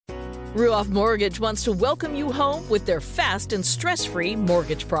Ruoff Mortgage wants to welcome you home with their fast and stress-free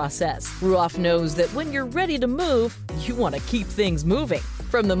mortgage process. Ruoff knows that when you're ready to move, you want to keep things moving.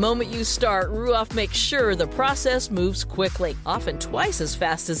 From the moment you start, Ruoff makes sure the process moves quickly, often twice as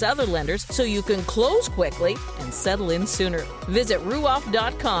fast as other lenders, so you can close quickly and settle in sooner. Visit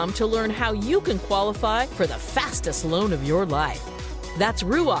ruoff.com to learn how you can qualify for the fastest loan of your life. That's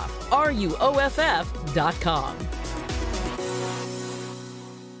Ruoff, RUOFF.com.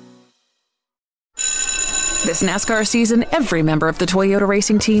 This NASCAR season, every member of the Toyota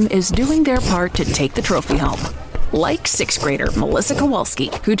racing team is doing their part to take the trophy home. Like 6th grader Melissa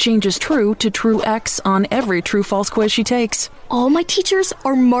Kowalski, who changes true to True X on every true-false quiz she takes. All my teachers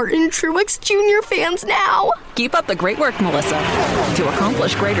are Martin Truex Jr. fans now. Keep up the great work, Melissa. To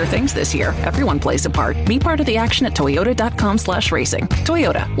accomplish greater things this year, everyone plays a part. Be part of the action at toyota.com/racing.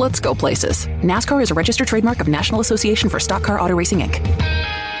 Toyota, let's go places. NASCAR is a registered trademark of National Association for Stock Car Auto Racing, Inc.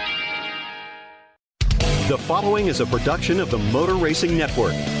 The following is a production of the Motor Racing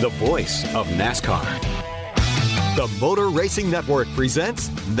Network, the voice of NASCAR. The Motor Racing Network presents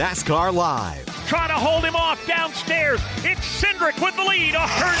NASCAR Live. Trying to hold him off downstairs. It's Cindric with the lead, a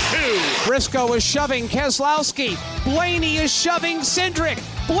turn two. Briscoe is shoving Keselowski. Blaney is shoving Cindric.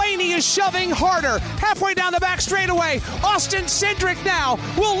 Blaney is shoving harder. Halfway down the back straightaway. Austin Cindric now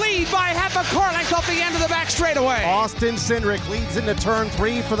will lead by half a car length off the end of the back straightaway. Austin Cindric leads into turn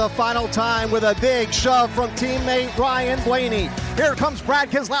 3 for the final time with a big shove from teammate Ryan Blaney. Here comes Brad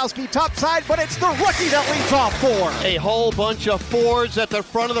Keselowski topside, but it's the rookie that leads off 4. A whole bunch of Fords at the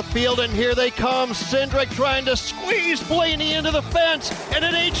front of the field, and here they come. Cindric trying to squeeze Blaney into the fence, and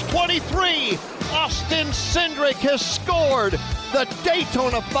at age 23, Austin Cindric has scored the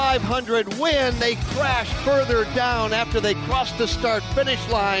Daytona 500 win. They crashed further down after they crossed the start-finish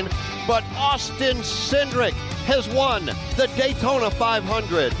line, but Austin Cindric has won the Daytona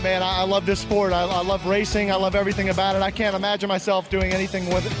 500. Man, I love this sport. I love racing. I love everything about it. I can't imagine myself doing anything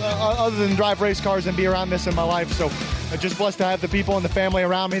with it other than drive race cars and be around this in my life. So I'm just blessed to have the people and the family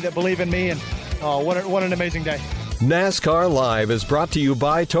around me that believe in me, and what an amazing day. NASCAR Live is brought to you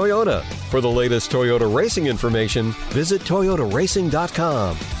by Toyota. For the latest Toyota racing information, visit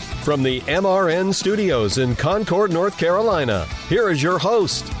toyotaracing.com. From the MRN Studios in Concord, North Carolina, here is your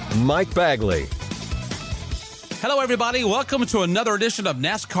host, Mike Bagley. Hello, everybody. Welcome to another edition of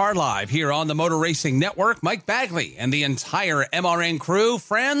NASCAR Live here on the Motor Racing Network. Mike Bagley and the entire MRN crew.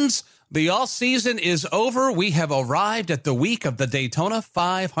 Friends, the off-season is over. We have arrived at the week of the Daytona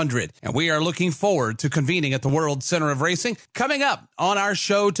 500, and we are looking forward to convening at the World Center of Racing. Coming up on our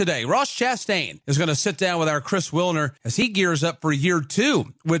show today, Ross Chastain is going to sit down with our Chris Wilner as he gears up for year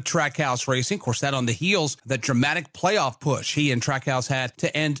 2 with Trackhouse Racing. Of course, that on the heels of that dramatic playoff push he and Trackhouse had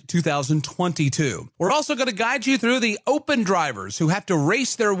to end 2022. We're also going to guide you through the open drivers who have to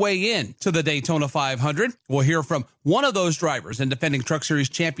race their way in to the Daytona 500. We'll hear from one of those drivers and defending Truck Series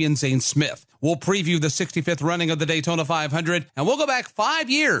champion Zane Smith. We'll preview the 65th running of the Daytona 500, and we'll go back 5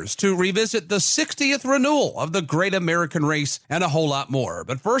 years to revisit the 60th renewal of the Great American Race and a whole lot more.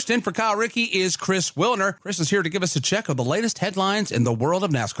 But first, in for Kyle Rickey is Chris Wilner. Chris is here to give us a check of the latest headlines in the world of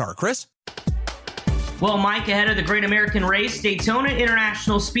NASCAR. Chris? Well, Mike, ahead of the Great American Race, Daytona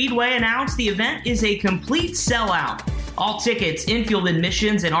International Speedway announced the event is a complete sellout. All tickets, infield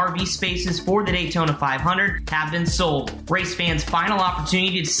admissions, and RV spaces for the Daytona 500 have been sold. Race fans' final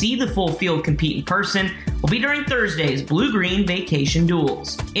opportunity to see the full field compete in person will be during Thursday's Blue-Green Vacation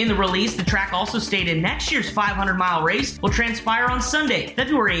Duels. In the release, the track also stated next year's 500-mile race will transpire on Sunday,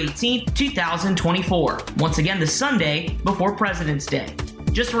 February 18th, 2024. Once again, the Sunday before President's Day.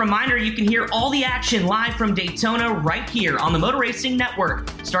 Just a reminder, you can hear all the action live from Daytona right here on the Motor Racing Network,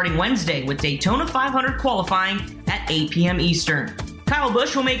 starting Wednesday with Daytona 500 qualifying at 8 p.m. Eastern. Kyle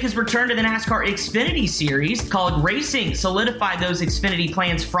Busch will make his return to the NASCAR Xfinity Series. College Racing solidified those Xfinity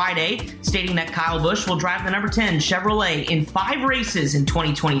plans Friday, stating that Kyle Busch will drive the number 10 Chevrolet in 5 races in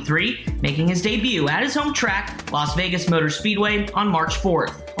 2023, making his debut at his home track, Las Vegas Motor Speedway, on March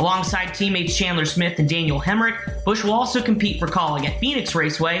 4th. Alongside teammates Chandler Smith and Daniel Hemrick, Busch will also compete for calling at Phoenix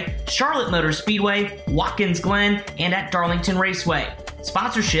Raceway, Charlotte Motor Speedway, Watkins Glen, and at Darlington Raceway.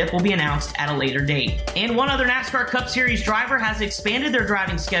 Sponsorship will be announced at a later date. And one other NASCAR Cup Series driver has expanded their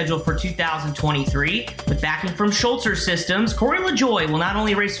driving schedule for 2023. With backing from Schultzer Systems, Corey LaJoie will not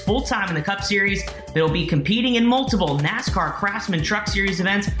only race full-time in the Cup Series, but he'll be competing in multiple NASCAR Craftsman Truck Series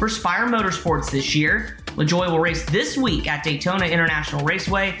events for Spire Motorsports this year. LaJoie will race this week at Daytona International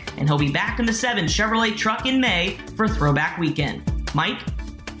Raceway, and he'll be back in the 7 Chevrolet truck in May for Throwback Weekend. Mike?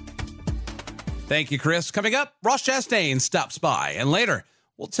 Thank you, Chris. Coming up, Ross Chastain stops by, and later,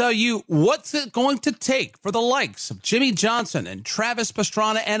 We'll tell you what's it going to take for the likes of Jimmy Johnson and Travis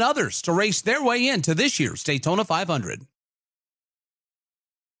Pastrana and others to race their way into this year's Daytona 500.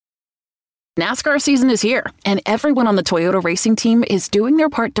 NASCAR season is here, and everyone on the Toyota racing team is doing their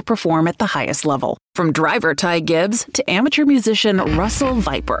part to perform at the highest level. From driver Ty Gibbs to amateur musician Russell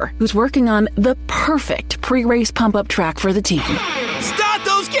Viper, who's working on the perfect pre-race pump-up track for the team. Start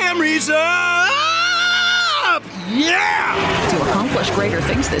those Camrys up! Yeah! To accomplish greater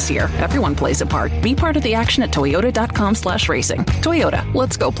things this year, everyone plays a part. Be part of the action at toyota.com/racing. Toyota,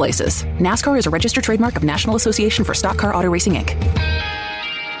 let's go places. NASCAR is a registered trademark of National Association for Stock Car Auto Racing, Inc.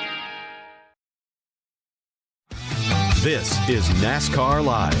 This is NASCAR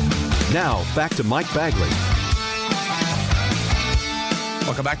Live. Now, back to Mike Bagley.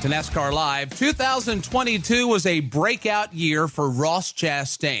 Welcome back to NASCAR Live. 2022 was a breakout year for Ross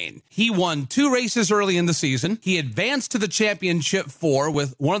Chastain. He won 2 races early in the season. He advanced to the championship 4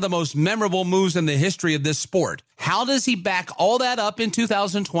 with one of the most memorable moves in the history of this sport. How does he back all that up in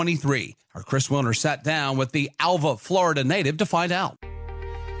 2023? Our Chris Wilner sat down with the Alva, Florida native to find out.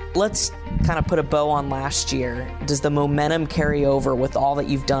 Let's kind of put a bow on last year. Does the momentum carry over with all that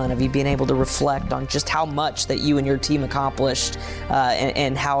you've done? Have you been able to reflect on just how much that you and your team accomplished,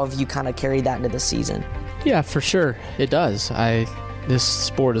 and how have you kind of carried that into the season? Yeah, for sure. It does. This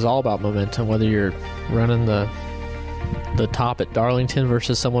sport is all about momentum, whether you're running the top at Darlington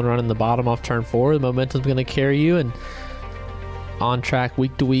versus someone running the bottom off turn 4. The momentum's going to carry you, and on track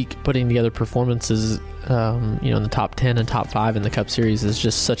week to week, putting together performances in the top 10 and top 5 in the Cup Series is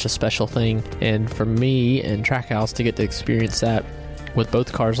just such a special thing. And for me and Trackhouse to get to experience that with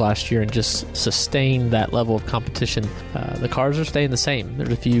both cars last year and just sustain that level of competition, the cars are staying the same. There's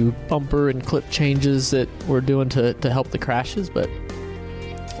a few bumper and clip changes that we're doing to help the crashes, but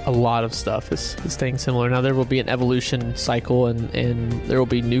a lot of stuff is staying similar. Now there will be an evolution cycle, and there will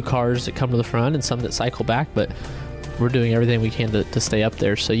be new cars that come to the front and some that cycle back, but we're doing everything we can to stay up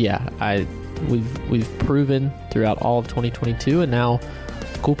there. So yeah, we've proven throughout all of 2022, and now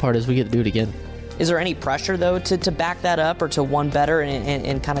the cool part is we get to do it again. Is there any pressure, though, to back that up or to one better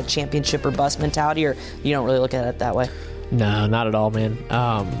and kind of championship or bust mentality, or you don't really look at it that way? No, not at all, man.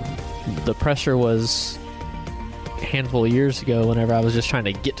 The pressure was a handful of years ago whenever I was just trying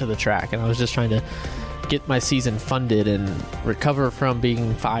to get to the track, and I was just trying to get my season funded and recover from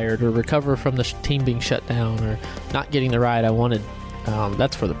being fired or recover from the team being shut down or not getting the ride I wanted.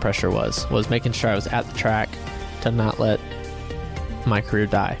 That's where the pressure was making sure I was at the track to not let my career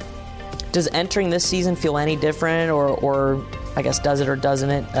die. Does entering this season feel any different, or I guess does it or doesn't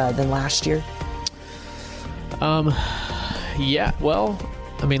it, than last year? Yeah, well,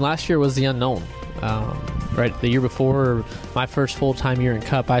 I mean, last year was the unknown. Right, the year before, my first full-time year in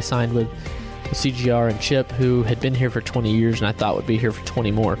Cup, I signed with CGR and Chip, who had been here for 20 years and I thought would be here for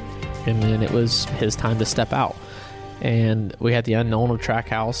 20 more. And then it was his time to step out. And we had the unknown of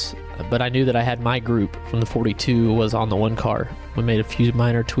Trackhouse, but I knew that I had my group from the 42 was on the one car. We made a few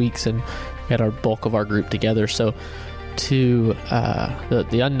minor tweaks and we had our bulk of our group together. So to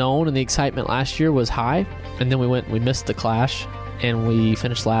the unknown and the excitement last year was high, and then we missed the Clash and we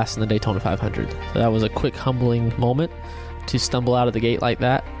finished last in the Daytona 500. So that was a quick humbling moment to stumble out of the gate like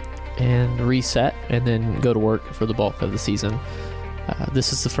that and reset and then go to work for the bulk of the season.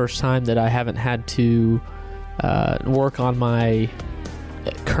 This is the first time that I haven't had to work on my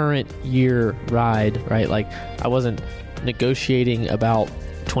current year ride, right? Like I wasn't negotiating about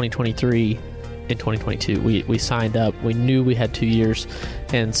 2023 in 2022. We signed up. We knew we had 2 years,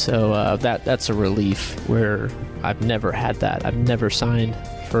 and so that's a relief where I've never had that. I've never signed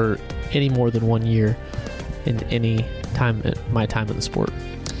for any more than 1 year in any time, my time in the sport.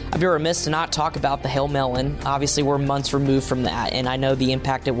 I'd be remiss to not talk about the Hail Melon. Obviously, we're months removed from that, and I know the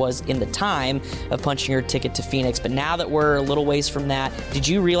impact it was in the time of punching your ticket to Phoenix. But now that we're a little ways from that,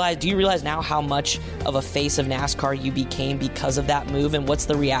 do you realize now how much of a face of NASCAR you became because of that move, and what's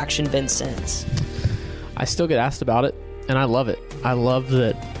the reaction been since? I still get asked about it, and I love it. I love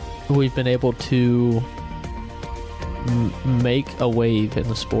that we've been able to make a wave in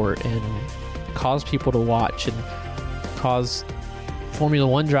the sport and cause people to watch and cause Formula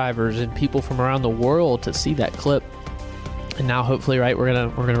One drivers and people from around the world to see that clip. And now hopefully, right, we're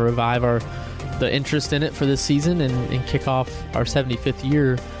gonna revive the interest in it for this season and kick off our 75th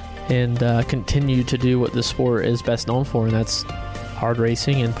year and continue to do what the sport is best known for, and that's hard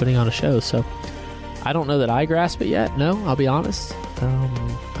racing and putting on a show. So I don't know that I grasp it yet. No, I'll be honest.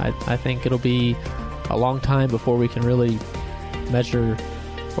 I think it'll be a long time before we can really measure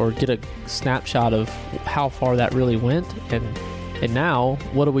or get a snapshot of how far that really went. And now,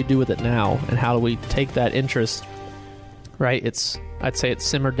 what do we do with it now? And how do we take that interest right? I'd say it's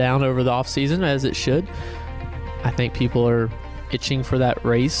simmered down over the off season as it should. I think people are itching for that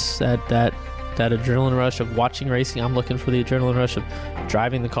race, that adrenaline rush of watching racing. I'm looking for the adrenaline rush of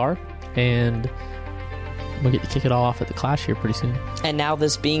driving the car, and we'll get to kick it all off at the Clash here pretty soon. And now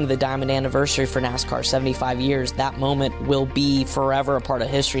this being the diamond anniversary for NASCAR, 75 years, that moment will be forever a part of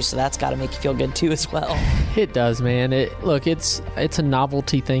history, so that's got to make you feel good too as well. It does, man. It's a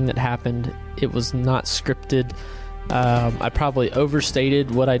novelty thing that happened. It was not scripted. I probably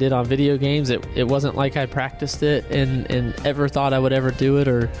overstated what I did on video games. It wasn't like I practiced it and ever thought I would ever do it.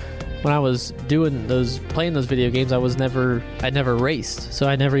 Or when I was playing those video games, I never raced, so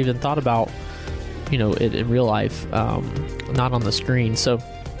I never even thought about it in real life, not on the screen. So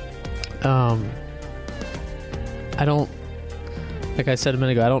I don't, like I said a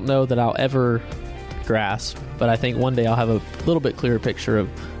minute ago, I don't know that I'll ever grasp, but I think one day I'll have a little bit clearer picture of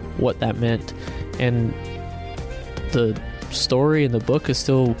what that meant. And the story in the book is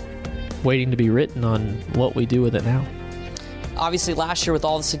still waiting to be written on what we do with it now. Obviously, last year with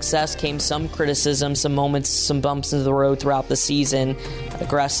all the success came some criticism, some moments, some bumps into the road throughout the season,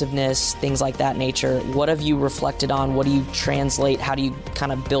 aggressiveness, things like that nature. What have you reflected on? What do you translate? How do you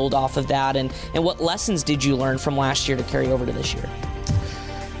kind of build off of that? And what lessons did you learn from last year to carry over to this year?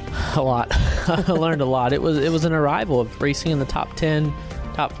 A lot. I learned a lot. It was an arrival of racing in the top 10,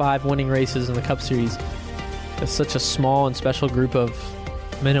 top 5 winning races in the Cup Series. It's such a small and special group of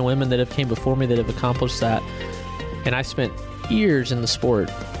men and women that have came before me that have accomplished that. And I spent years in the sport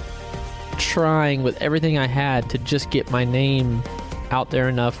trying with everything I had to just get my name out there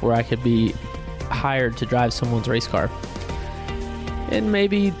enough where I could be hired to drive someone's race car. And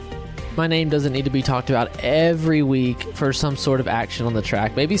maybe my name doesn't need to be talked about every week for some sort of action on the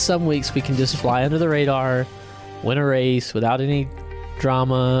track. Maybe some weeks we can just fly under the radar, win a race without any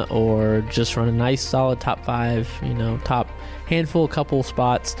drama, or just run a nice solid top 5, top handful, couple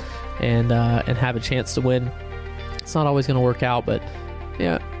spots, and have a chance to win. It's not always going to work out, but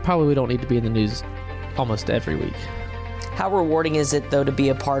yeah, probably we don't need to be in the news almost every week. How rewarding is it, though, to be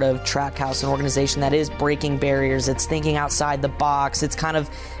a part of Trackhouse, an organization that is breaking barriers, it's thinking outside the box, it's kind of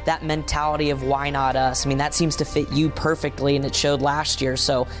that mentality of why not us? I mean, that seems to fit you perfectly, and it showed last year,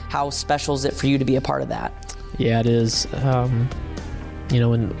 so how special is it for you to be a part of that? Yeah, it is.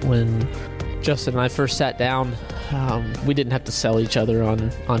 When Justin and I first sat down, we didn't have to sell each other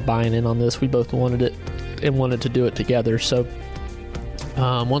on buying in on this. We both wanted it and wanted to do it together. So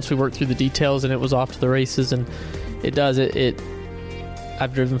once we worked through the details and it was off to the races, and it does it.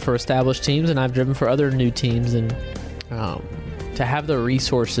 I've driven for established teams and I've driven for other new teams, and to have the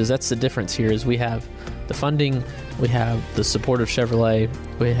resources, that's the difference here. Is we have the funding, we have the support of Chevrolet,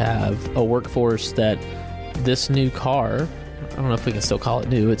 we have a workforce that this new car, I don't know if we can still call it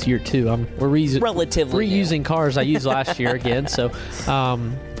new. It's year 2. We're reusing cars I used last year again. So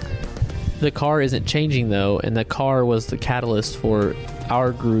the car isn't changing, though, and the car was the catalyst for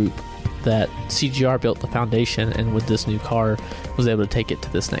our group that CGR built the foundation, and with this new car was able to take it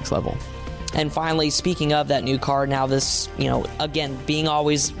to this next level. And finally, speaking of that new car, now this, again, being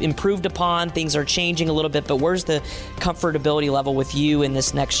always improved upon, things are changing a little bit, but where's the comfortability level with you in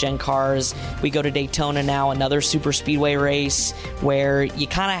this next-gen cars? We go to Daytona now, another super speedway race where you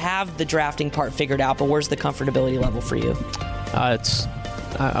kind of have the drafting part figured out, but where's the comfortability level for you?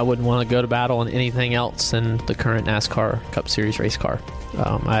 I wouldn't want to go to battle on anything else than the current NASCAR Cup Series race car.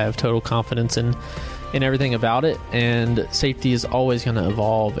 I have total confidence in everything about it, and safety is always going to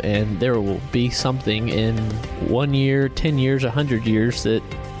evolve, and there will be something in 1 year, 10 years, 100 years that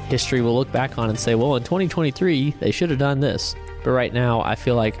history will look back on and say, well, in 2023 they should have done this. But right now I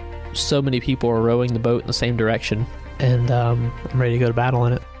feel like so many people are rowing the boat in the same direction, and I'm ready to go to battle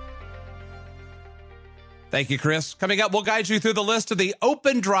in it. Thank you, Chris. Coming up, we'll guide you through the list of the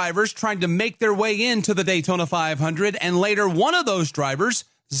open drivers trying to make their way into the Daytona 500, and later one of those drivers,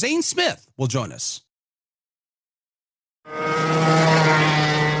 Zane Smith, will join us.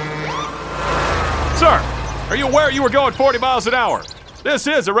 Sir, are you aware you were going 40 miles an hour? This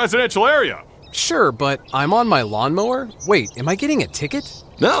is a residential area. Sure, but I'm on my lawnmower? Wait, am I getting a ticket?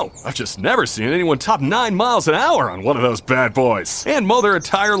 No, I've just never seen anyone top 9 miles an hour on one of those bad boys. And mow their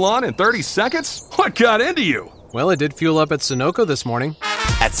entire lawn in 30 seconds? What got into you? Well, it did fuel up at Sunoco this morning.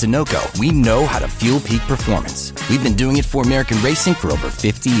 At Sunoco, we know how to fuel peak performance. We've been doing it for American racing for over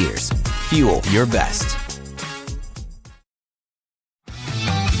 50 years. Fuel your best.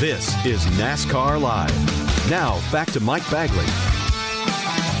 This is NASCAR Live. Now, back to Mike Bagley.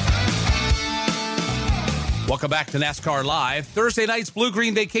 Welcome back to NASCAR Live. Thursday night's Blue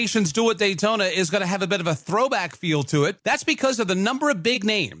Green Vacations Duel at Daytona is going to have a bit of a throwback feel to it. That's because of the number of big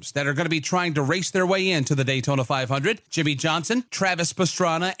names that are going to be trying to race their way into the Daytona 500. Jimmie Johnson, Travis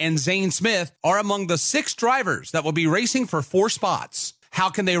Pastrana, and Zane Smith are among the 6 drivers that will be racing for 4 spots. How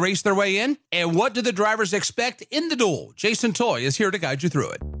can they race their way in? And what do the drivers expect in the duel? Jason Toy is here to guide you through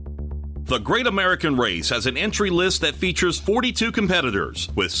it. The Great American Race has an entry list that features 42 competitors,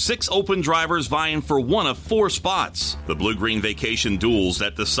 with 6 open drivers vying for one of 4 spots. The Blue Green Vacation Duels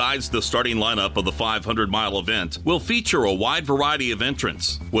that decides the starting lineup of the 500-mile event will feature a wide variety of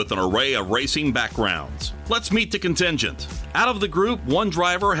entrants, with an array of racing backgrounds. Let's meet the contingent. Out of the group, one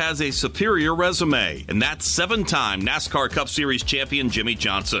driver has a superior resume, and that's 7-time NASCAR Cup Series champion Jimmie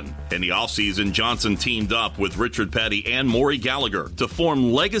Johnson. In the offseason, Johnson teamed up with Richard Petty and Maury Gallagher to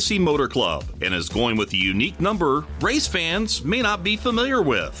form Legacy Motor Club, and is going with a unique number race fans may not be familiar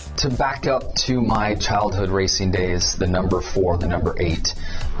with. To back up to my childhood racing days, the number 4, the number 8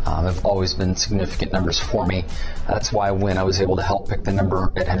 have always been significant numbers for me. That's why when I was able to help pick the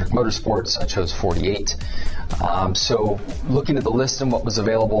number at Hendrick Motorsports, I chose 48. So looking at the list and what was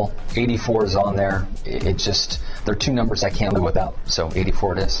available, 84 is on there. They're 2 numbers I can't live without, so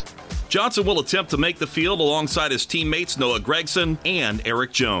 84 it is. Johnson will attempt to make the field alongside his teammates Noah Gragson and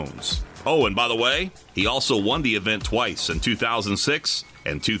Eric Jones. Oh, and by the way, he also won the event twice in 2006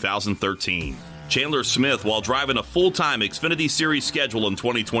 and 2013. Chandler Smith, while driving a full-time Xfinity Series schedule in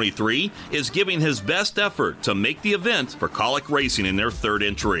 2023, is giving his best effort to make the event for Colic Racing in their 3rd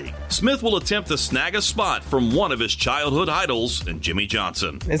entry. Smith will attempt to snag a spot from one of his childhood idols in Jimmie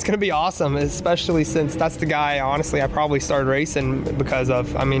Johnson. It's going to be awesome, especially since that's the guy, honestly, I probably started racing because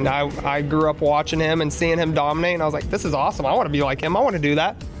of. I mean, I grew up watching him and seeing him dominate, and I was like, this is awesome. I want to be like him. I want to do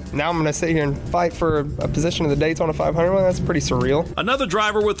that. Now I'm going to sit here and fight for a position in the Daytona 500. Well, that's pretty surreal. Another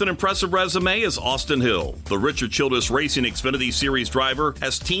driver with an impressive resume is Austin Hill. The Richard Childress Racing Xfinity Series driver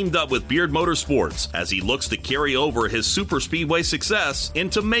has teamed up with Beard Motorsports as he looks to carry over his super speedway success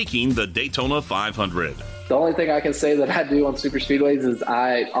into making the Daytona 500. The only thing I can say that I do on super speedways is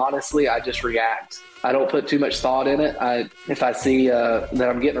I just react. I don't put too much thought in it. If I see that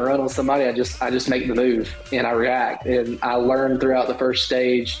I'm getting a run on somebody, I just make the move and I react. And I learn throughout the first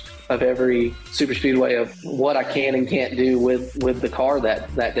stage of every super speedway of what I can and can't do with the car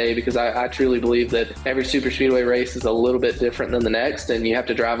that day, because I truly believe that every super speedway race is a little bit different than the next, and you have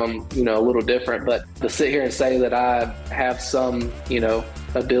to drive them, a little different. But to sit here and say that I have some,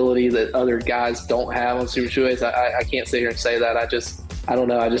 ability that other guys don't have on super speedways, I can't sit here and say that. I don't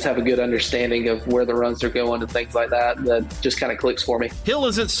know. I just have a good understanding of where the runs are going and things like that just kind of clicks for me. Hill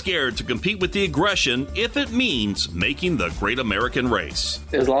isn't scared to compete with the aggression if it means making the Great American Race.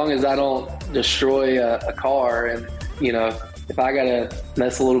 As long as I don't destroy a car and, if I got to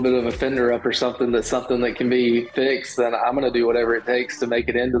mess a little bit of a fender up or something that can be fixed, then I'm going to do whatever it takes to make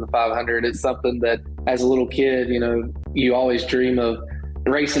it into the 500. It's something that as a little kid, you always dream of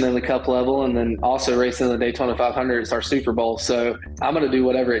racing in the Cup level and then also racing in the Daytona 500. It's our Super Bowl. So I'm going to do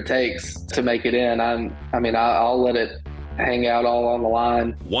whatever it takes to make it in. I'll let it hang out all on the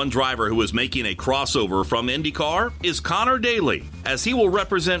line. One driver who is making a crossover from IndyCar is Connor Daly, as he will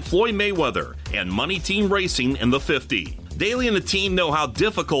represent Floyd Mayweather and Money Team Racing in the 50. Daly and the team know how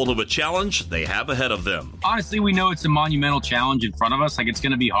difficult of a challenge they have ahead of them. Honestly, we know it's a monumental challenge in front of us. It's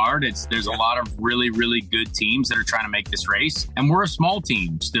going to be hard. There's a lot of really, really good teams that are trying to make this race, and we're a small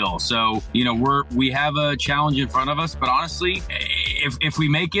team still. So, we have a challenge in front of us. But honestly, if we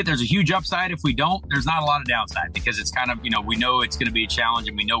make it, there's a huge upside. If we don't, there's not a lot of downside, because it's kind of, we know it's going to be a challenge,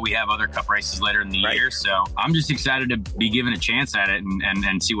 and we know we have other Cup races later in the year. So I'm just excited to be given a chance at it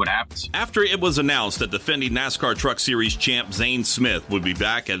and see what happens. After it was announced that defending NASCAR Truck Series champ Zane Smith would be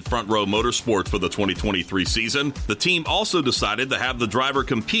back at Front Row Motorsports for the 2023 season, the team also decided to have the driver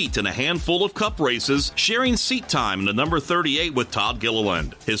compete in a handful of Cup races, sharing seat time in the number 38 with Todd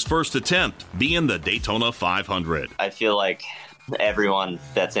Gilliland, his first attempt being the Daytona 500. I feel like everyone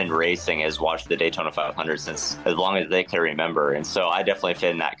that's in racing has watched the Daytona 500 since as long as they can remember. And so I definitely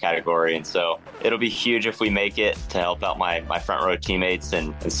fit in that category. And so it'll be huge if we make it to help out my front row teammates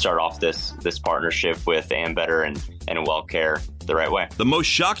and start off this partnership with Ambetter and WellCare the right way. The most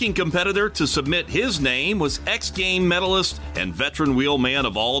shocking competitor to submit his name was X-Game medalist and veteran wheelman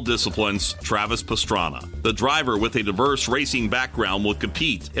of all disciplines, Travis Pastrana. The driver with a diverse racing background will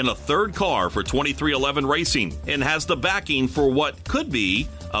compete in a third car for 23XI Racing and has the backing for what could be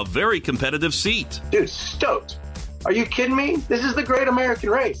a very competitive seat. Dude, stoked. Are you kidding me? This is the Great American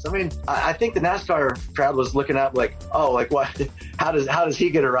Race. I think the NASCAR crowd was looking up what? How does he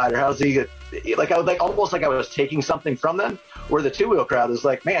get a ride, or how does he get? Almost like I was taking something from them, where the two-wheel crowd is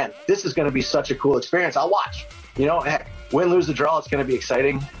like, man, this is going to be such a cool experience. I'll watch. Heck, win, lose, the draw, it's going to be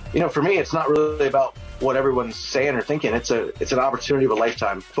exciting. For me, it's not really about what everyone's saying or thinking. It's an opportunity of a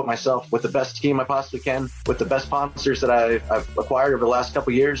lifetime. Put myself with the best team I possibly can, with the best sponsors that I've acquired over the last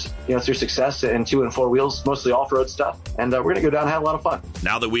couple of years, through success in 2 and 4 wheels, mostly off-road stuff. And we're going to go down and have a lot of fun.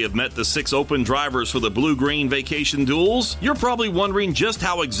 Now that we have met the 6 open drivers for the Blue-Green Vacation Duels, you're probably wondering just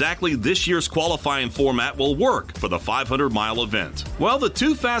how exactly this year's qualifying format will work for the 500-mile event. Well, the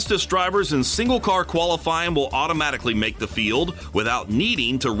 2 fastest drivers in single-car qualifying will automatically make the field without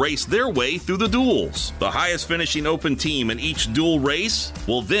needing to race their way through the duels. The highest finishing open team in each dual race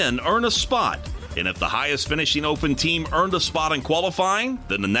will then earn a spot. And if the highest finishing open team earned a spot in qualifying,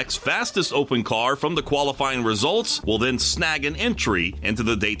 then the next fastest open car from the qualifying results will then snag an entry into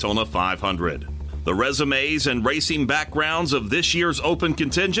the Daytona 500. The resumes and racing backgrounds of this year's open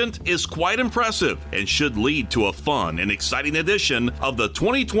contingent is quite impressive and should lead to a fun and exciting edition of the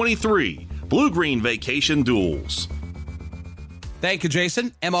 2023 Blue-Green Vacation Duels. Thank you,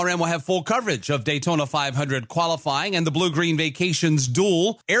 Jason. MRN will have full coverage of Daytona 500 qualifying and the Blue-Green Vacations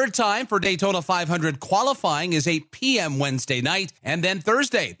Duel. Airtime for Daytona 500 qualifying is 8 p.m. Wednesday night. And then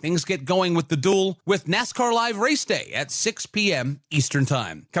Thursday, things get going with the duel with NASCAR Live Race Day at 6 p.m. Eastern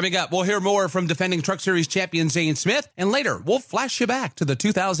Time. Coming up, we'll hear more from defending Truck Series champion Zane Smith. And later, we'll flash you back to the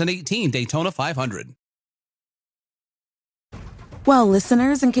 2018 Daytona 500. Well,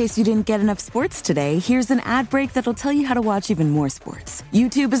 listeners, in case you didn't get enough sports today, here's an ad break that'll tell you how to watch even more sports.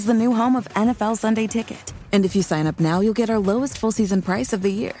 YouTube is the new home of NFL Sunday Ticket. And if you sign up now, you'll get our lowest full season price of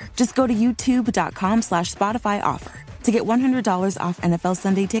the year. Just go to youtube.com/Spotify offer to get $100 off NFL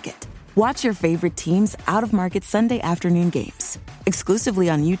Sunday Ticket. Watch your favorite teams' out-of-market Sunday afternoon games, exclusively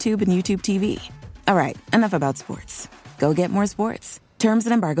on YouTube and YouTube TV. All right, enough about sports. Go get more sports. Terms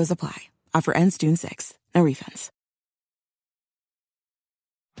and embargoes apply. Offer ends June 6th. No refunds.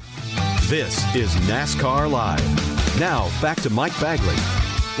 This is NASCAR Live. Now, back to Mike Bagley.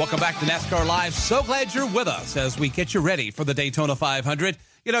 Welcome back to NASCAR Live. So glad you're with us as we get you ready for the Daytona 500.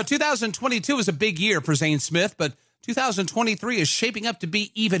 2022 is a big year for Zane Smith, but 2023 is shaping up to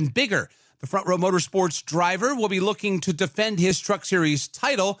be even bigger. The Front Row Motorsports driver will be looking to defend his Truck Series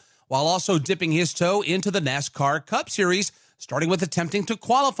title while also dipping his toe into the NASCAR Cup Series, starting with attempting to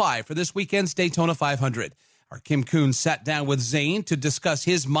qualify for this weekend's Daytona 500. Our Kim Coon sat down with Zane to discuss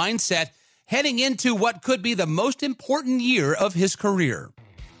his mindset heading into what could be the most important year of his career.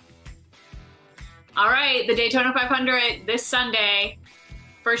 All right, the Daytona 500 this Sunday.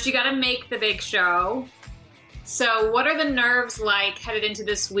 First, you got to make the big show. So what are the nerves like headed into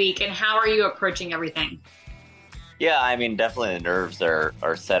this week, and how are you approaching everything? Yeah, I mean, definitely the nerves are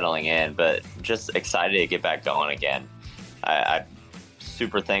settling in, but just excited to get back going again. I'm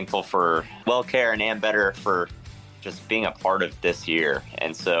super thankful for WellCare and Ambetter for just being a part of this year.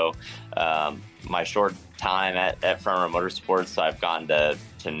 And so my short time at Front Row Motorsports, I've gotten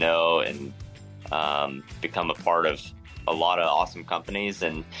to know and become a part of a lot of awesome companies,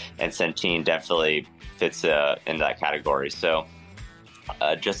 and Centene definitely fits in that category. So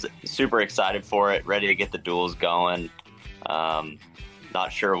just super excited for it, ready to get the duels going.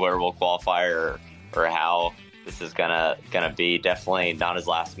 Not sure where we'll qualify or how this is gonna be. Definitely not as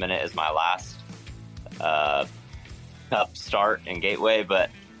last minute as my last Cup start in Gateway, but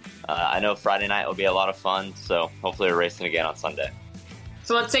I know Friday night will be a lot of fun, so hopefully we're racing again on Sunday.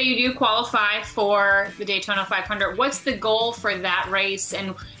 So let's say you do qualify for the Daytona 500. What's the goal for that race,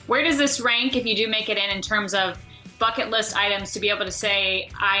 and where does this rank if you do make it in terms of bucket list items to be able to say,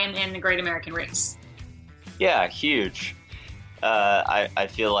 I am in the Great American Race? Yeah, huge. I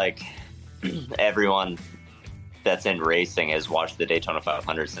feel like everyone that's in racing has watched the Daytona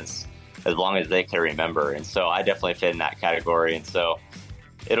 500 since as long as they can remember. And so I definitely fit in that category. And so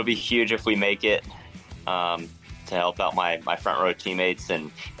it'll be huge if we make it to help out my front row teammates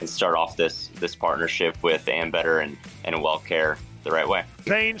and start off this partnership with Ambetter and WellCare the right way.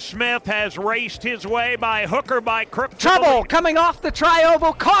 Zane Smith has raced his way by hook or by crook. Trouble coming off the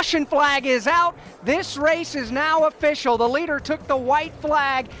tri-oval. Caution flag is out. This race is now official. The leader took the white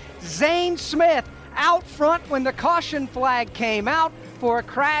flag. Zane Smith out front when the caution flag came out for a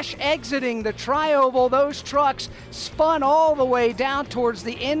crash exiting the tri-oval. Those trucks spun all the way down towards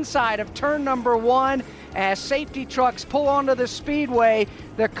the inside of turn number 1 as safety trucks pull onto the speedway.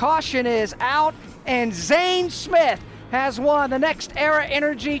 The caution is out, and Zane Smith has won the Next Era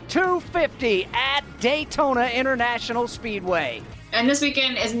Energy 250 at Daytona International Speedway. And this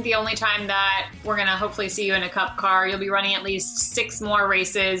weekend isn't the only time that we're going to hopefully see you in a Cup car. You'll be running at least 6 more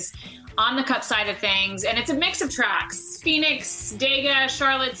races on the Cup side of things. And it's a mix of tracks. Phoenix, Dega,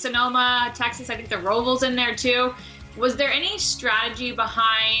 Charlotte, Sonoma, Texas. I think the Roval's in there too. Was there any strategy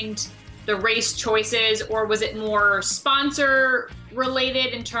behind the race choices, or was it more sponsor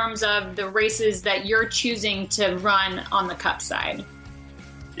related in terms of the races that you're choosing to run on the Cup side?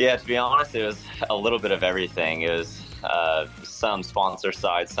 Yeah, to be honest, it was a little bit of everything. It was some sponsor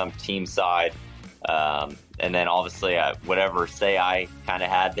side, some team side, and then obviously whatever say I kind of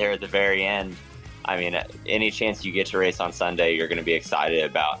had there at the very end. I mean, any chance you get to race on Sunday, you're going to be excited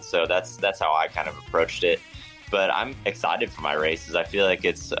about. So that's how I kind of approached it. But I'm excited for my races. I feel like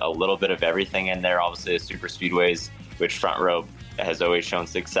it's a little bit of everything in there. Obviously, the super speedways, which Front Row has always shown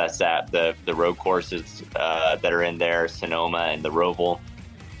success at. The road courses that are in there, Sonoma and the Roval,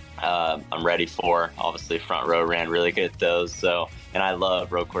 I'm ready for. Obviously, Front Row ran really good at those. So, and I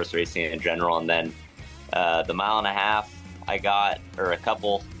love road course racing in general. And then the mile and a half I got, or a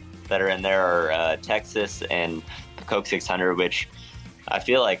couple that are in there, are Texas and the Coke 600, which I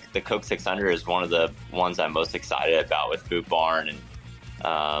feel like the Coke 600 is one of the ones I'm most excited about with Boot Barn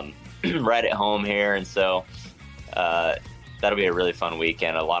and right at home here. And so that'll be a really fun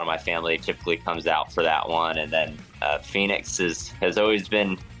weekend. A lot of my family typically comes out for that one. And then Phoenix has always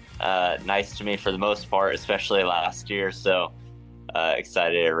been nice to me for the most part, especially last year. So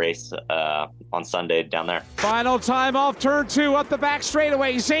excited to race on Sunday down there. Final time off turn 2 up the back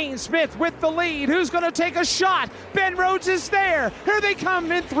straightaway. Zane Smith with the lead. Who's going to take a shot? Ben Rhodes is there. Here they come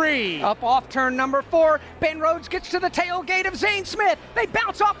in 3. Up off turn number 4, Ben Rhodes gets to the tailgate of Zane Smith. They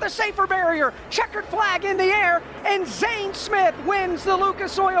bounce off the safer barrier. Checkered flag in the air, and Zane Smith wins the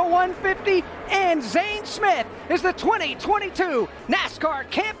Lucas Oil 150, and Zane Smith is the 2022 NASCAR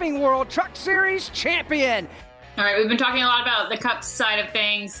Camping World Truck Series champion. All right, we've been talking a lot about the Cup side of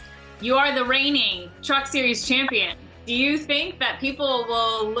things. You are the reigning Truck Series champion. Do you think that people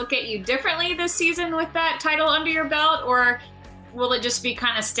will look at you differently this season with that title under your belt, or will it just be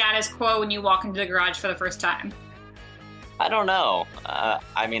kind of status quo when you walk into the garage for the first time? I don't know.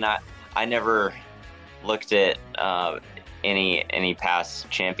 I mean, I never looked at any past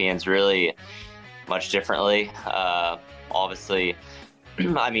champions really much differently. Obviously,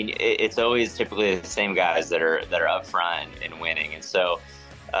 I mean, it's always typically the same guys that are up front and winning, and so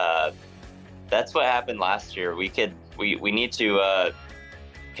that's what happened last year. We need to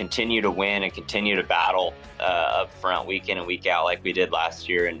continue to win and continue to battle up front week in and week out like we did last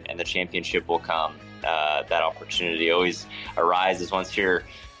year, and the championship will come. That opportunity always arises once you're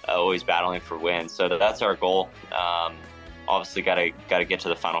always battling for wins. So that's our goal. Obviously, got to get to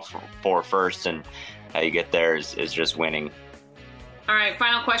the final four first, and how you get there is just winning. All right,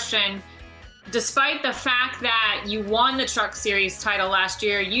 final question. Despite the fact that you won the Truck Series title last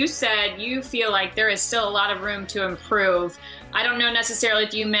year, you said you feel like there is still a lot of room to improve. I don't know necessarily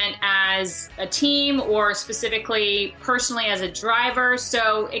if you meant as a team or specifically personally as a driver.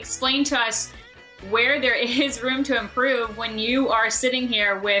 So explain to us where there is room to improve when you are sitting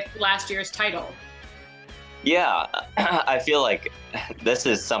here with last year's title. Yeah, I feel like this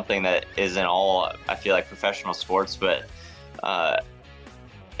is something that is in all, I feel like, professional sports, but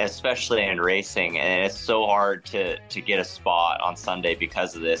especially in racing, and it's so hard to get a spot on Sunday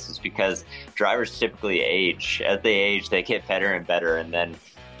because of this. It's because drivers typically age. As they age, they get better and better, and then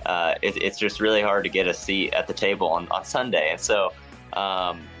it's just really hard to get a seat at the table on Sunday. And so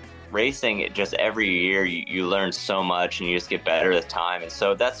racing, just every year you learn so much and you just get better with time. And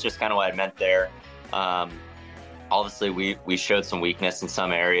so that's just kind of what I meant there. Obviously, we showed some weakness in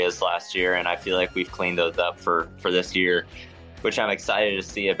some areas last year, and I feel like we've cleaned those up for this year, which I'm excited to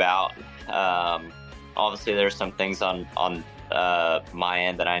see about. Obviously, there's some things on my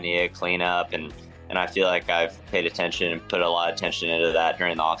end that I need to clean up, and I feel like I've paid attention and put a lot of attention into that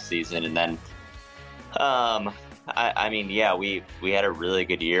during the off season. And then, I mean, yeah, we had a really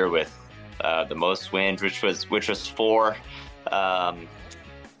good year with the most wins, which was 4. I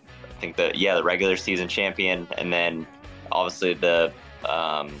think the regular season champion, and then obviously the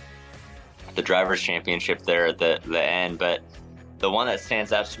drivers' championship there at the end. But the one that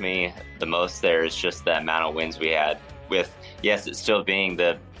stands out to me the most there is just the amount of wins we had. With, yes, it's still being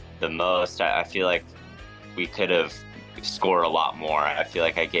the most, I feel like we could have scored a lot more. I feel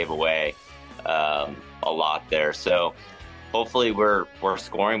like I gave away a lot there. So hopefully we're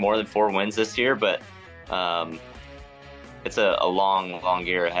scoring more than 4 wins this year, but it's a long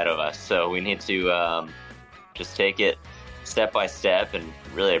year ahead of us. So we need to just take it step by step and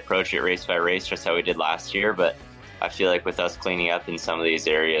really approach it race by race, just how we did last year. But I feel like with us cleaning up in some of these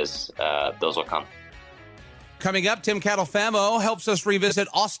areas, those will come. Coming up, Tim Catalfamo helps us revisit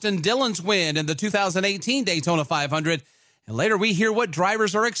Austin Dillon's win in the 2018 Daytona 500. And later we hear what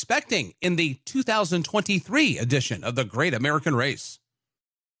drivers are expecting in the 2023 edition of the Great American Race.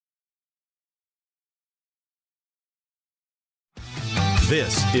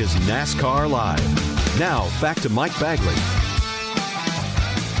 This is NASCAR Live. Now, back to Mike Bagley.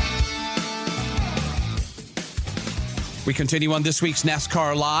 We continue on this week's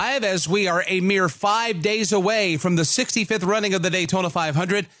NASCAR Live as we are a mere 5 days away from the 65th running of the Daytona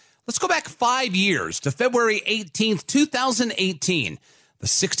 500. Let's go back 5 years to February 18th, 2018. The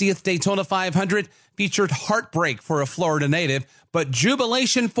 60th Daytona 500 featured heartbreak for a Florida native, but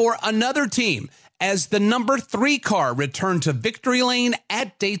jubilation for another team as the number 3 car returned to victory lane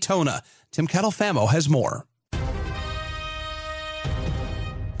at Daytona. Tim Catalfamo has more.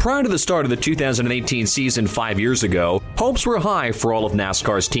 Prior to the start of the 2018 season 5 years ago, hopes were high for all of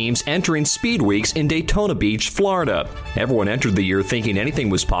NASCAR's teams entering Speed Weeks in Daytona Beach, Florida. Everyone entered the year thinking anything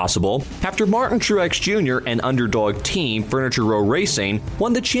was possible after Martin Truex Jr. and underdog team Furniture Row Racing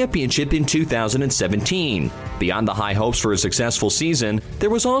won the championship in 2017. Beyond the high hopes for a successful season, there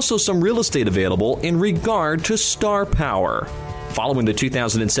was also some real estate available in regard to star power. Following the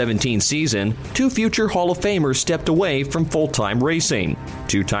 2017 season, 2 future Hall of Famers stepped away from full-time racing.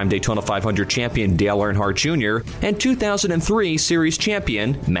 2-time Daytona 500 champion Dale Earnhardt Jr. and 2003 Series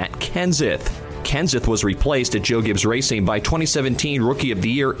champion Matt Kenseth. Kenseth was replaced at Joe Gibbs Racing by 2017 Rookie of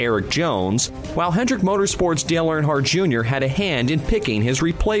the Year Eric Jones, while Hendrick Motorsports' Dale Earnhardt Jr. had a hand in picking his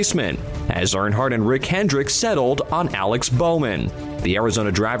replacement, as Earnhardt and Rick Hendrick settled on Alex Bowman. The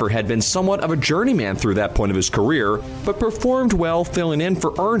Arizona driver had been somewhat of a journeyman through that point of his career, but performed well filling in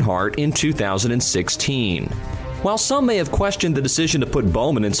for Earnhardt in 2016. While some may have questioned the decision to put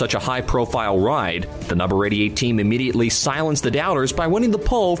Bowman in such a high-profile ride, the number 88 team immediately silenced the doubters by winning the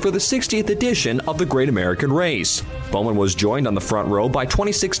pole for the 60th edition of the Great American Race. Bowman was joined on the front row by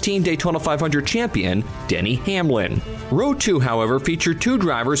 2016 Daytona 500 champion Denny Hamlin. Row 2, however, featured 2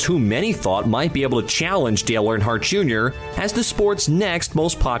 drivers who many thought might be able to challenge Dale Earnhardt Jr. as the sport's next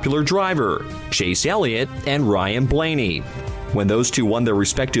most popular driver, Chase Elliott and Ryan Blaney. When those two won their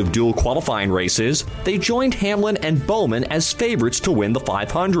respective dual qualifying races, they joined Hamlin and Bowman as favorites to win the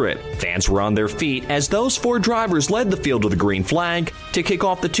 500. Fans were on their feet as those 4 drivers led the field to the green flag to kick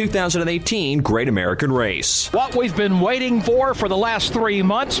off the 2018 Great American Race. What we've been waiting for the last 3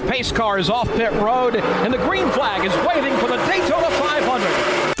 months, pace cars off pit road, and the green flag is waving for the Daytona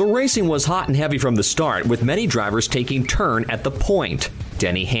 500. The racing was hot and heavy from the start, with many drivers taking turn at the point.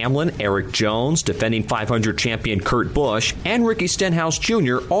 Denny Hamlin, Eric Jones, defending 500 champion Kurt Busch, and Ricky Stenhouse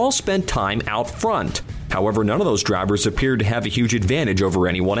Jr. all spent time out front. However, none of those drivers appeared to have a huge advantage over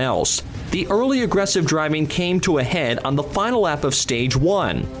anyone else. The early aggressive driving came to a head on the final lap of Stage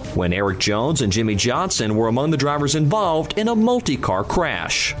 1, when Eric Jones and Jimmy Johnson were among the drivers involved in a multi-car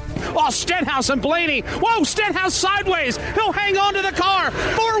crash. Oh, Stenhouse and Blaney. Whoa, Stenhouse sideways. He'll hang on to the car.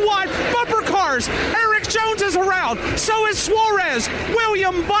 4 wide bumper cars. Eric Jones is around. So is Suarez.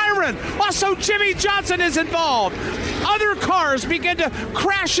 William Byron. Also, Jimmy Johnson is involved. Other cars begin to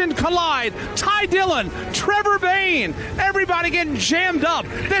crash and collide. Ty Dillon, Trevor Bayne. Everybody getting jammed up.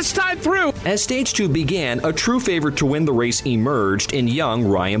 This time through. As Stage 2 began, a true favorite to win the race emerged in young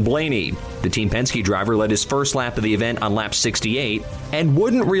Ryan Blaney. The Team Penske driver led his first lap of the event on lap 68 and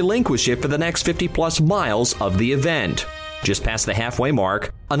wouldn't relinquish it for the next 50-plus miles of the event. Just past the halfway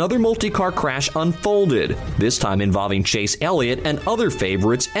mark, another multi-car crash unfolded, this time involving Chase Elliott and other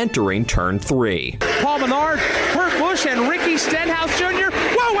favorites entering Turn 3. Paul Menard, Kurt Busch, and Ricky Stenhouse Jr.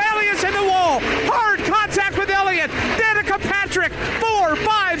 Whoa, Elliott's in the wall. Hard contact with Elliott. Danica Patrick. 4,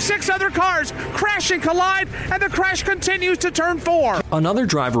 5, 6 other cars crash and collide, and the crash continues to Turn 4. Another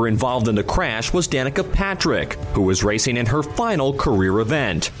driver involved in the crash was Danica Patrick, who was racing in her final career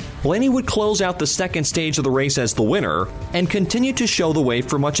event. Blaney would close out the second stage of the race as the winner and continue to show the way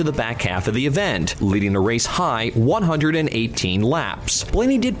for much of the back half of the event, leading a race high 118 laps.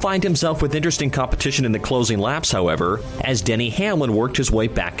 Blaney did find himself with interesting competition in the closing laps, however, as Denny Hamlin worked his way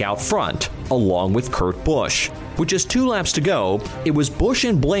back out front, along with Kurt Busch. With just 2 laps to go, it was Busch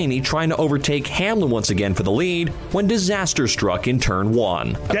and Blaney trying to overtake Hamlin once again for the lead when disaster struck in Turn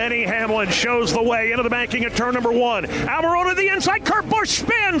 1. Denny Hamlin shows the way into the banking at turn number 1. Alvaro to the inside, Kurt Busch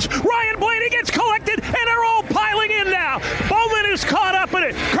spins, Ryan Blaney gets collected, and they're all piling in now. Bowman is caught up in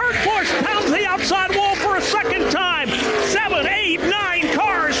it. Kurt Busch pounds the outside wall for a second time. 7, 8, 9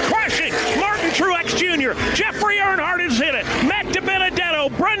 cars crashing. Martin Truex Jr., Jeffrey Earnhardt is in it. Matt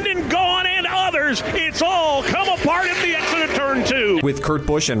DiBenedetto, Brendan Gaughan, and others. It's all come apart at the exit of Turn 2. With Kurt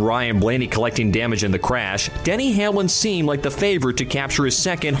Busch and Ryan Blaney collecting damage in the crash, Denny Hamlin seemed like the favorite to capture his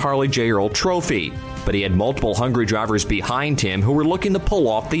second Harley J. Earl trophy. But he had multiple hungry drivers behind him who were looking to pull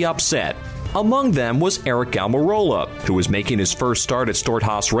off the upset. Among them was Eric Almirola, who was making his first start at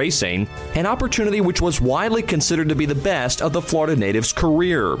Stewart-Haas Racing, an opportunity which was widely considered to be the best of the Florida native's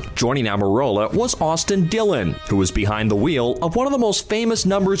career. Joining Almirola was Austin Dillon, who was behind the wheel of one of the most famous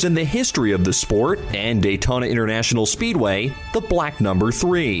numbers in the history of the sport and Daytona International Speedway, the black number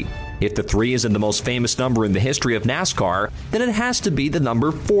 3. If the 3 isn't the most famous number in the history of NASCAR, then it has to be the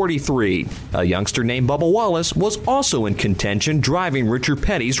number 43. A youngster named Bubba Wallace was also in contention driving Richard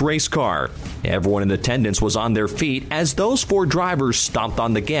Petty's race car. Everyone in attendance was on their feet as those 4 drivers stomped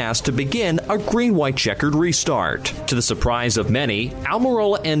on the gas to begin a green-white checkered restart. To the surprise of many,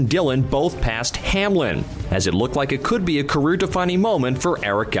 Almirola and Dillon both passed Hamlin, as it looked like it could be a career-defining moment for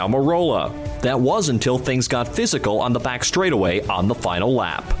Eric Almirola. That was until things got physical on the back straightaway on the final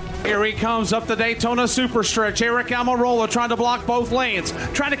lap. Here he comes up the Daytona Superstretch. Eric Almirola trying to block both lanes,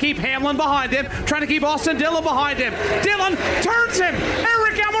 trying to keep Hamlin behind him, trying to keep Austin Dillon behind him. Dillon turns him.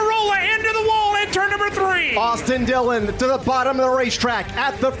 Eric Almirola into the wall in turn number 3. Austin Dillon to the bottom of the racetrack,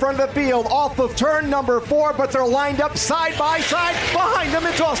 at the front of the field, off of turn number 4, but they're lined up side by side. Behind them,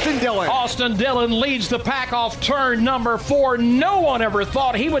 it's Austin Dillon. Austin Dillon leads the pack off turn number 4. No one ever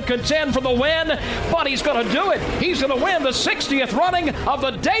thought he would contend for the win, but he's going to do it. He's going to win the 60th running of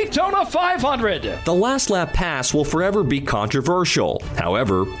the Daytona 500. The last lap pass will forever be controversial.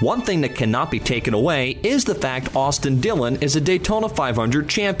 However, one thing that cannot be taken away is the fact Austin Dillon is a Daytona 500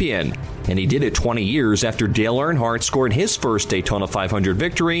 champion. And he did it 20 years after Dale Earnhardt scored his first Daytona 500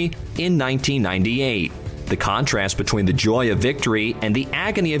 victory in 1998. The contrast between the joy of victory and the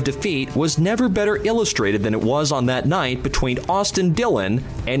agony of defeat was never better illustrated than it was on that night between Austin Dillon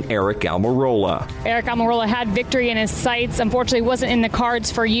and Eric Almirola. Eric Almirola had victory in his sights. Unfortunately, wasn't in the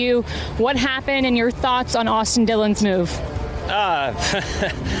cards for you. What happened and your thoughts on Austin Dillon's move?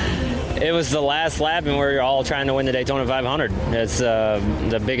 It was the last lap, and we're all trying to win the Daytona 500. It's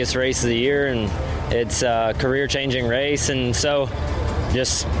the biggest race of the year, and it's a career-changing race, and so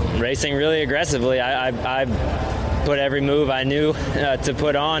just racing really aggressively. I put every move I knew to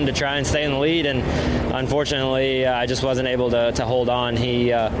put on to try and stay in the lead, and unfortunately, I just wasn't able to hold on. He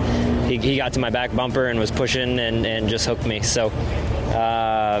got to my back bumper and was pushing and just hooked me. So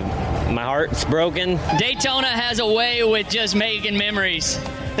my heart's broken. Daytona has a way with just making memories.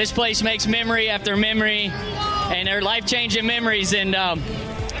 This place makes memory after memory, and they're life-changing memories. And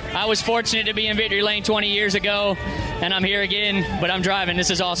I was fortunate to be in victory lane 20 years ago, and I'm here again, but I'm driving. This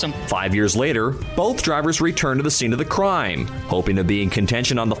is awesome. 5 years later, both drivers returned to the scene of the crime, hoping to be in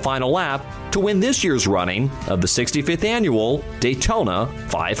contention on the final lap to win this year's running of the 65th annual Daytona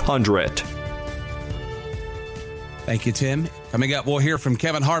 500. Thank you, Tim. Coming up, we'll hear from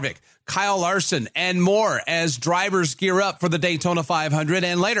Kevin Harvick, Kyle Larson, and more as drivers gear up for the Daytona 500.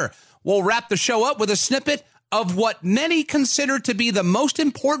 And later, we'll wrap the show up with a snippet of what many consider to be the most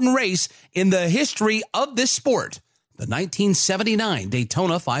important race in the history of this sport, the 1979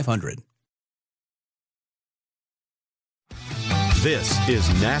 Daytona 500. This is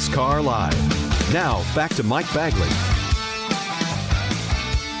NASCAR Live. Now, back to Mike Bagley.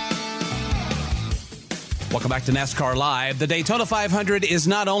 Welcome back to NASCAR Live. The Daytona 500 is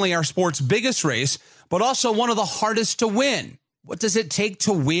not only our sport's biggest race, but also one of the hardest to win. What does it take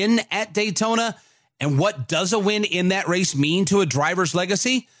to win at Daytona? And what does a win in that race mean to a driver's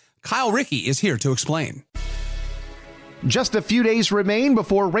legacy? Kyle Rickey is here to explain. Just a few days remain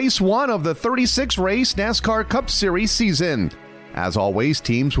before race 1 of the 36-race NASCAR Cup Series season. As always,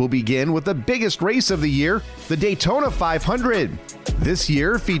 teams will begin with the biggest race of the year, the Daytona 500. This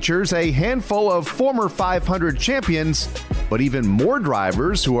year features a handful of former 500 champions, but even more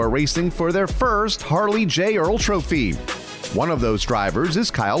drivers who are racing for their first Harley J. Earl Trophy. One of those drivers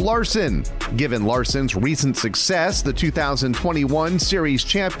is Kyle Larson. Given Larson's recent success, the 2021 Series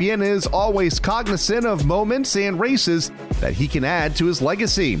champion is always cognizant of moments and races that he can add to his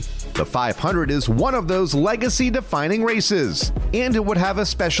legacy. The 500 is one of those legacy-defining races, and it would have a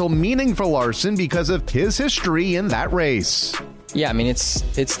special meaning for Larson because of his history in that race. Yeah, I mean, it's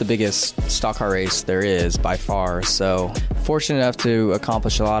the biggest stock car race there is by far. So fortunate enough to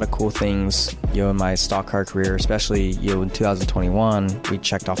accomplish a lot of cool things, in my stock car career, especially, in 2021, we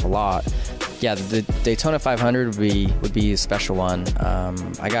checked off a lot. Yeah, the Daytona 500 would be a special one.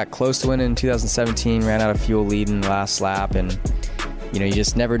 I got close to winning in 2017, ran out of fuel lead in the last lap, and you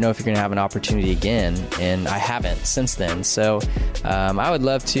just never know if you're going to have an opportunity again, and I haven't since then. So I would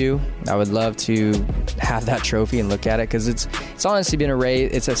love to have that trophy and look at it, because it's honestly been a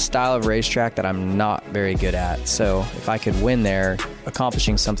race. It's a style of racetrack that I'm not very good at. So if I could win there,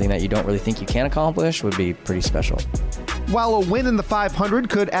 accomplishing something that you don't really think you can accomplish would be pretty special. While a win in the 500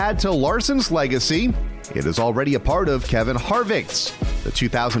 could add to Larson's legacy, It is already a part of Kevin Harvick's. The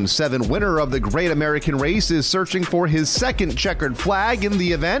 2007 winner of the Great American Race is searching for his second checkered flag in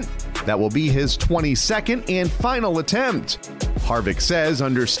the event. That will be his 22nd and final attempt. Harvick says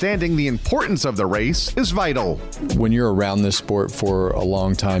understanding the importance of the race is vital. When you're around this sport for a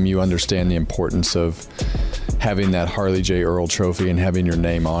long time, you understand the importance of having that Harley J. Earl trophy and having your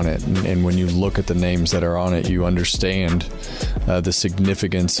name on it. And when you look at the names that are on it, you understand the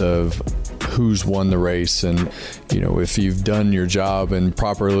significance of who's won the race. And, if you've done your job and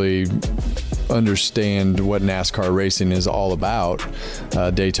properly understand what NASCAR racing is all about,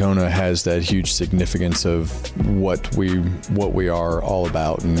 Daytona has that huge significance of what we are all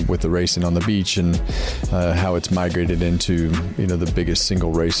about, and with the racing on the beach and how it's migrated into the biggest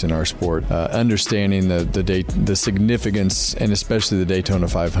single race in our sport. Understanding the significance, and especially the Daytona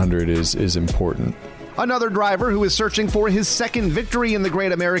 500, is important. Another driver who is searching for his second victory in the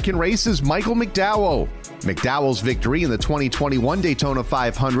Great American Race is Michael McDowell. McDowell's victory in the 2021 Daytona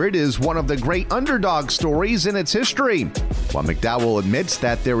 500 is one of the great underdog stories in its history. While McDowell admits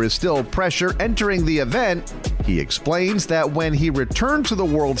that there is still pressure entering the event, he explains that when he returned to the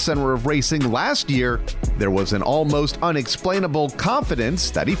World Center of Racing last year, there was an almost unexplainable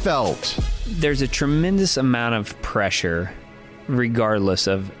confidence that he felt. There's a tremendous amount of pressure regardless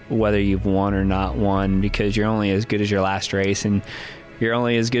of whether you've won or not won, because you're only as good as your last race, and you're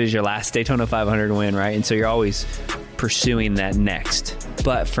only as good as your last Daytona 500 win, right? And so you're always pursuing that next.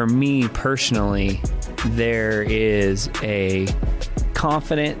 But for me personally, there is a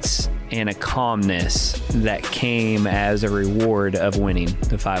confidence and a calmness that came as a reward of winning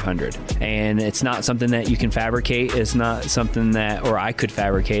the 500. And it's not something that you can fabricate. It's not something or I could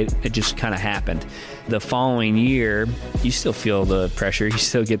fabricate. It just kind of happened. The following year, you still feel the pressure. You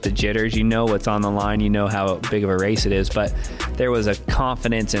still get the jitters. You know what's on the line. You know how big of a race it is. But there was a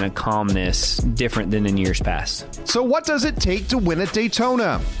confidence and a calmness different than in years past. So what does it take to win at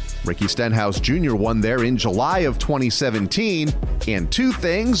Daytona? Ricky Stenhouse Jr. won there in July of 2017, and two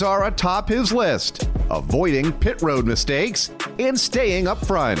things are atop his list: avoiding pit road mistakes and staying up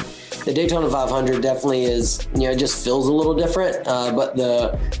front. The Daytona 500 definitely is, it just feels a little different, but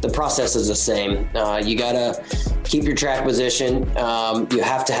the process is the same. You got to keep your track position. You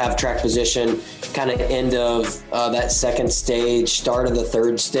have to have track position kind of end of that second stage, start of the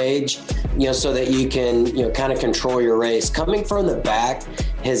third stage, so that you can, kind of control your race. Coming from the back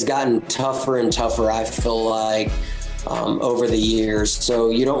has gotten tougher and tougher, I feel like, over the years.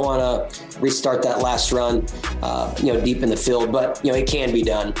 So you don't want to restart that last run, deep in the field, but, it can be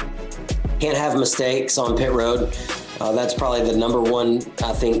done. Can't have mistakes on pit road. That's probably the number one,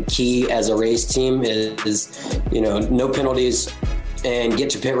 I think, key as a race team is no penalties, and get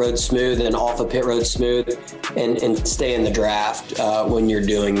to pit road smooth and off of pit road smooth, and stay in the draft when you're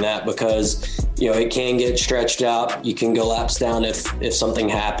doing that, because it can get stretched out. You can go laps down if something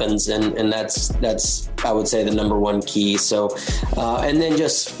happens, and that's I would say the number one key. So and then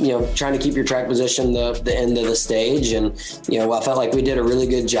just trying to keep your track position the end of the stage, and I felt like we did a really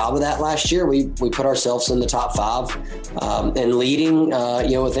good job of that last year. We put ourselves in the top 5 and leading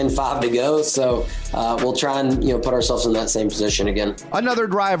within 5 to go. So we'll try and put ourselves in that same position again. Another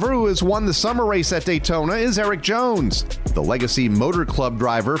driver who has won the summer race at Daytona is Eric Jones. The Legacy Motor Club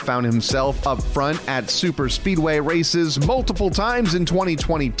driver found himself up front at super speedway races multiple times in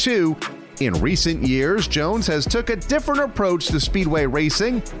 2022. In recent years, Jones has took a different approach to speedway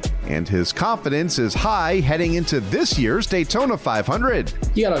racing, and his confidence is high heading into this year's Daytona 500.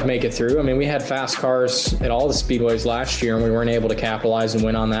 You got to make it through. I mean, we had fast cars at all the speedways last year, and we weren't able to capitalize and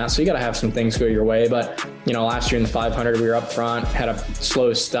win on that. So you got to have some things go your way. But, last year in the 500, we were up front, had a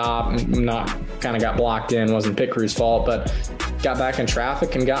slow stop, kind of got blocked in. Wasn't pit crew's fault, but got back in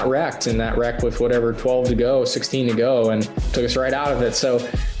traffic and got wrecked, and that wreck with 12 to go, 16 to go, and took us right out of it. So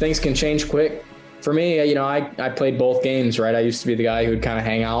things can change quick. For me, I played both games, right? I used to be the guy who'd kind of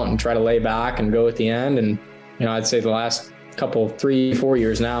hang out and try to lay back and go at the end. And, I'd say the last couple, 3-4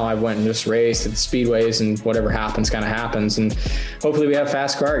 years now, I went and just raced at the speedways, and whatever happens kind of happens. And hopefully we have a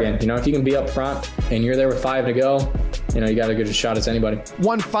fast car again. If you can be up front and you're there with 5 to go, you got as good a shot as anybody.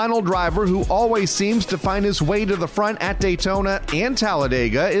 One final driver who always seems to find his way to the front at Daytona and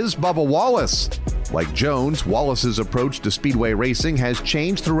Talladega is Bubba Wallace. Like Jones, Wallace's approach to speedway racing has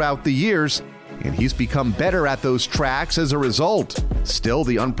changed throughout the years, and he's become better at those tracks as a result. Still,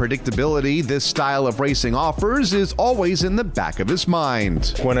 the unpredictability this style of racing offers is always in the back of his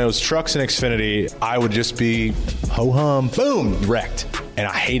mind. When it was trucks and Xfinity, I would just be ho-hum, boom, wrecked. And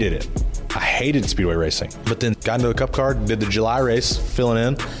I hated it. I hated speedway racing. But then got into the Cup car, did the July race, filling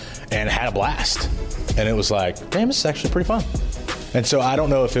in, and had a blast. And it was like, damn, this is actually pretty fun. And so I don't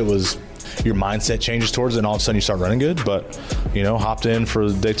know if it was your mindset changes towards it, and all of a sudden you start running good. But, hopped in for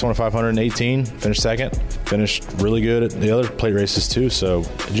the Daytona 500 in 18, finished second, finished really good at the other plate races too. So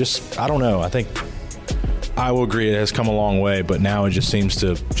I don't know. I think I will agree it has come a long way, but now it just seems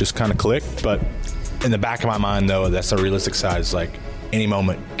to just kind of click. But in the back of my mind, though, that's a realistic size. Like, any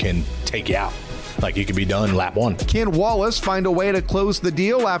moment can take you out. Like, you could be done lap one. Can Wallace find a way to close the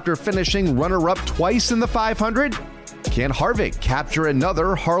deal after finishing runner-up twice in the 500? Can Harvick capture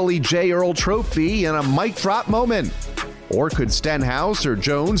another Harley J. Earl Trophy in a mic drop moment? Or could Stenhouse or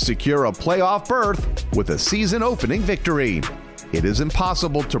Jones secure a playoff berth with a season-opening victory? It is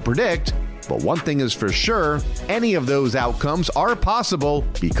impossible to predict, but one thing is for sure, any of those outcomes are possible,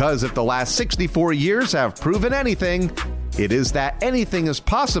 because if the last 64 years have proven anything, it is that anything is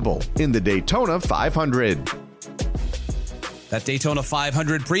possible in the Daytona 500. That Daytona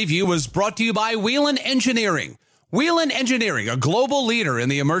 500 preview was brought to you by Whelen Engineering. Whelen Engineering, a global leader in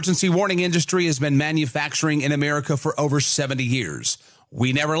the emergency warning industry, has been manufacturing in America for over 70 years.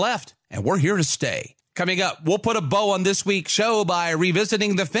 We never left, and we're here to stay. Coming up, we'll put a bow on this week's show by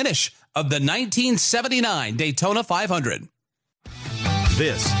revisiting the finish of the 1979 Daytona 500.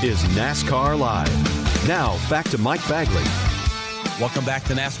 This is NASCAR Live. Now, back to Mike Bagley. Welcome back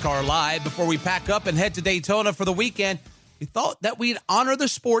to NASCAR Live. Before we pack up and head to Daytona for the weekend, we thought that we'd honor the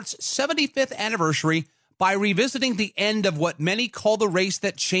sport's 75th anniversary by revisiting the end of what many call the race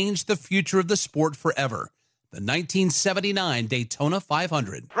that changed the future of the sport forever. The 1979 Daytona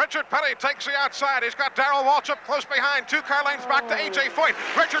 500. Richard Petty takes the outside. He's got Darrell Waltrip close behind. 2 car lanes back to A.J. Foyt.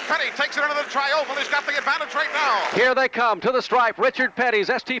 Richard Petty takes it into the tri-oval. He's got the advantage right now. Here they come to the stripe. Richard Petty's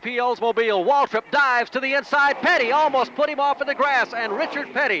STP Oldsmobile. Waltrip dives to the inside. Petty almost put him off in the grass, and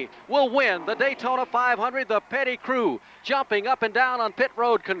Richard Petty will win the Daytona 500. The Petty crew jumping up and down on pit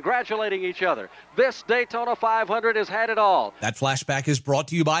road, congratulating each other. This Daytona 500 has had it all. That flashback is brought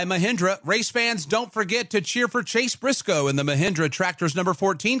to you by Mahindra. Race fans, don't forget to cheer for Chase Briscoe in the Mahindra Tractor's number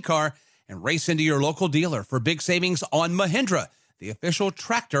 14 car and race into your local dealer for big savings on Mahindra, the official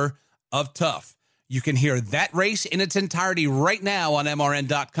tractor of Tough. You can hear that race in its entirety right now on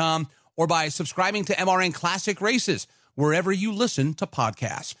MRN.com or by subscribing to MRN Classic Races, wherever you listen to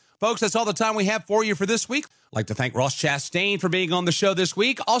podcasts. Folks, that's all the time we have for you for this week. I'd like to thank Ross Chastain for being on the show this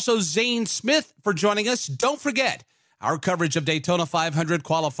week. Also, Zane Smith for joining us. Don't forget, our coverage of Daytona 500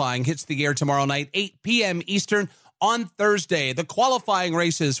 qualifying hits the air tomorrow night, 8 p.m. Eastern on Thursday. The qualifying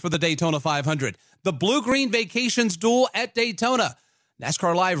races for the Daytona 500. The Blue-Green Vacations Duel at Daytona.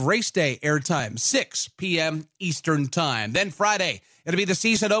 NASCAR Live Race Day airtime, 6 p.m. Eastern Time. Then Friday, it'll be the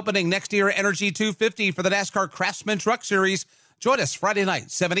season opening next year Energy 250 for the NASCAR Craftsman Truck Series. Join us Friday night,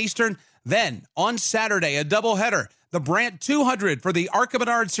 7 Eastern. Then on Saturday, a doubleheader. The Brandt 200 for the ARCA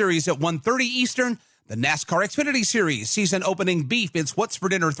Menard Series at 1:30 Eastern. The NASCAR Xfinity Series season opening beef. It's What's for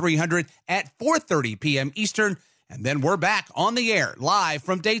Dinner 300 at 4:30 p.m. Eastern. And then we're back on the air live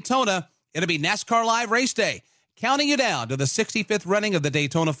from Daytona. It'll be NASCAR Live Race Day, counting you down to the 65th running of the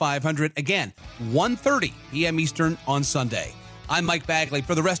Daytona 500. Again, 1:30 p.m. Eastern on Sunday. I'm Mike Bagley.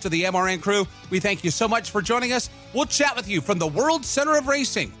 For the rest of the MRN crew, we thank you so much for joining us. We'll chat with you from the World Center of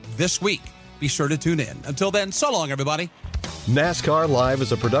Racing this week. Be sure to tune in. Until then, so long, everybody. NASCAR Live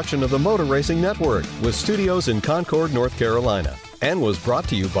is a production of the Motor Racing Network with studios in Concord, North Carolina, and was brought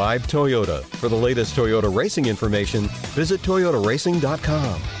to you by Toyota. For the latest Toyota racing information, visit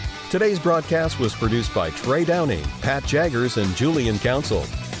toyotaracing.com. Today's broadcast was produced by Trey Downey, Pat Jaggers, and Julian Council.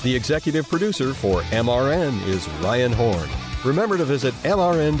 The executive producer for MRN is Ryan Horn. Remember to visit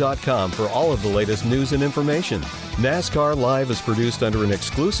MRN.com for all of the latest news and information. NASCAR Live is produced under an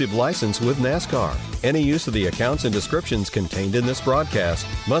exclusive license with NASCAR. Any use of the accounts and descriptions contained in this broadcast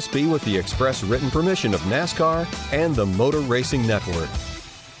must be with the express written permission of NASCAR and the Motor Racing Network.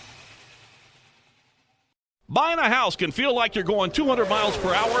 Buying a house can feel like you're going 200 miles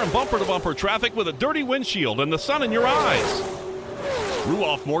per hour in bumper-to-bumper traffic with a dirty windshield and the sun in your eyes.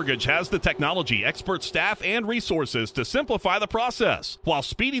 Ruoff Mortgage has the technology, expert staff, and resources to simplify the process while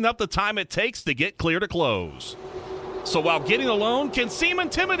speeding up the time it takes to get clear to close. So while getting a loan can seem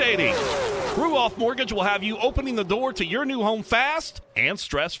intimidating, Ruoff Mortgage will have you opening the door to your new home fast and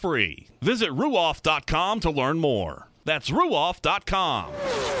stress-free. Visit Ruoff.com to learn more. That's Ruoff.com.